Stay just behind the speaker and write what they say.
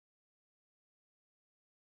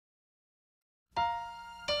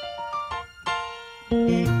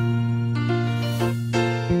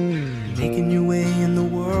Making your way in the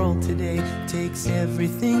world today takes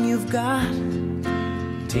everything you've got.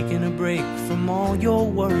 Taking a break from all your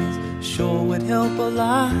worries sure would help a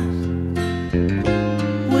lot.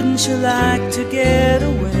 Wouldn't you like to get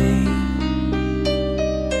away?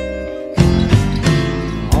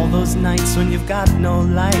 All those nights when you've got no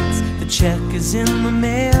lights, the check is in the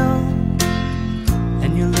mail,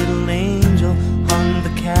 and your little angel hung the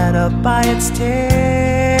cat up by its tail,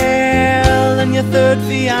 and your third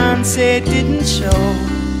fiancé didn't show.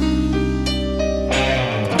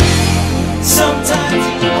 Sometimes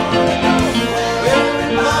you wanna know where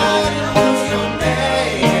everybody knows your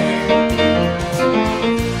name,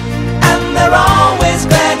 and they're always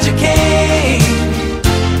glad you came.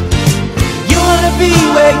 You wanna be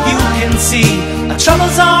where you can see our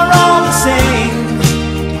troubles are all the same.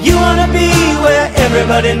 You wanna be where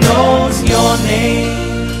everybody knows your name.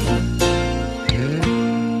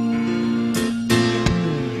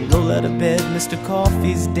 Roll out of bed, Mr.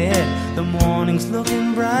 Coffee's dead. The morning's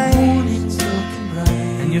looking bright.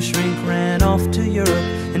 And your shrink ran off to Europe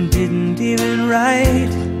and didn't even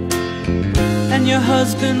write. And your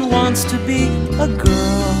husband wants to be a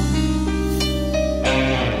girl.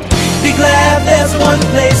 Be glad there's one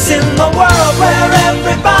place in the world where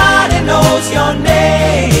everybody knows your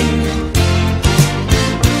name,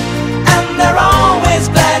 and they're always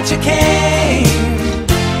glad you came.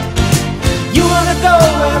 You wanna go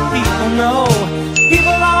where people know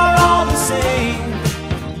people are all the same.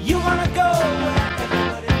 You wanna go where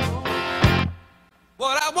everybody knows.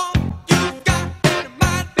 What I want, you've got, and it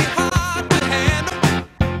might be hard to handle,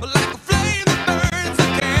 but like a flame that burns a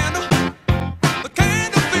candle, the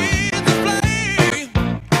candle feeds the flame.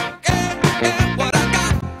 Yeah, yeah, what I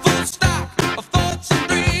got, full stock of thoughts and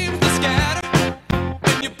dreams to scatter,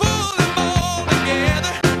 and you pull them all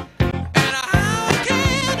together, and how can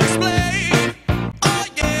I explain? Oh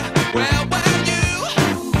yeah, well,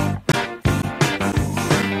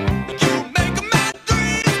 you make my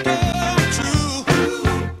dreams come true.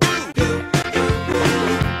 Well, you.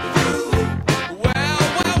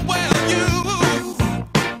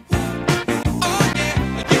 Oh yeah,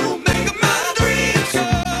 you make my dreams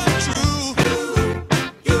come true.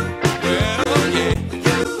 Well, yeah.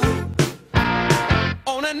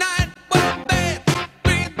 On a night when bad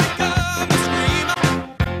dreams become a screamer,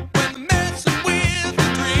 when the messing with the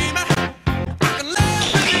dreamer, I can laugh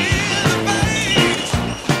it in the face.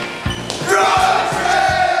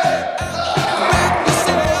 Wrap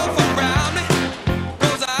yourself around me,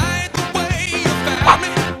 'cause I ain't the way you found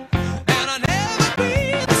me, and I'll never be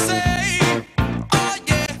the same. Oh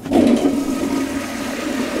yeah.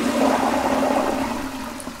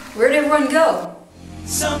 Where'd everyone go?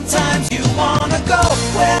 Sometimes you wanna go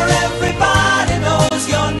where